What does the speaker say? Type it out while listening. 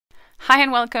Hi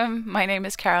and welcome. My name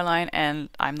is Caroline and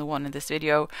I'm the one in this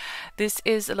video. This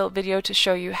is a little video to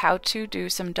show you how to do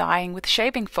some dyeing with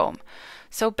shaving foam.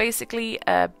 So basically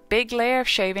a big layer of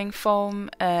shaving foam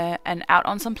and out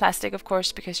on some plastic, of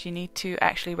course, because you need to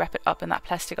actually wrap it up in that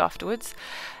plastic afterwards.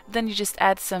 Then you just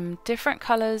add some different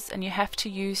colors and you have to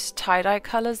use tie-dye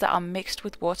colors that are mixed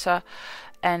with water.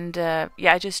 And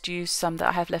yeah, I just used some that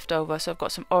I have left over, so I've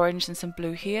got some orange and some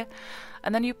blue here.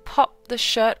 And then you pop the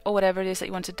shirt or whatever it is that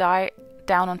you want to dye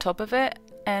down on top of it,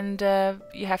 and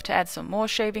you have to add some more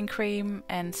shaving cream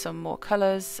and some more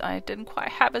colors. I didn't quite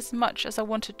have as much as I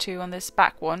wanted to on this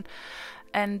back one.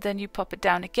 And then you pop it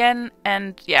down again,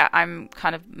 and yeah, I'm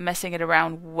kind of messing it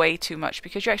around way too much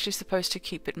because you're actually supposed to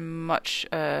keep it much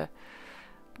more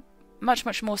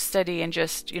steady and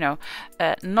just, you know,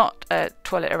 not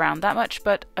twirl it around that much,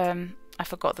 but I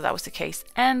forgot that was the case,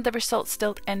 and the result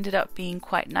still ended up being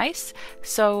quite nice.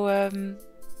 So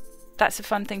that's a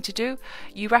fun thing to do.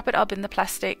 You wrap it up in the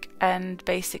plastic and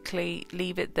basically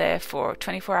leave it there for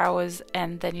 24 hours,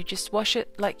 and then you just wash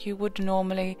it like you would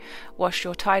normally wash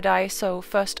your tie-dye. So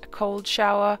first a cold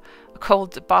shower, a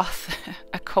cold bath,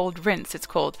 a cold rinse it's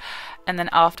called, and then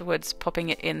afterwards popping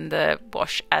it in the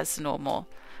wash as normal.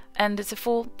 And it's a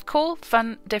full, cool,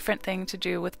 fun, different thing to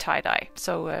do with tie-dye.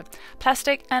 So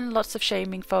plastic and lots of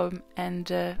shaving foam, and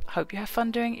hope you have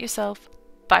fun doing it yourself.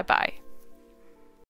 Bye bye.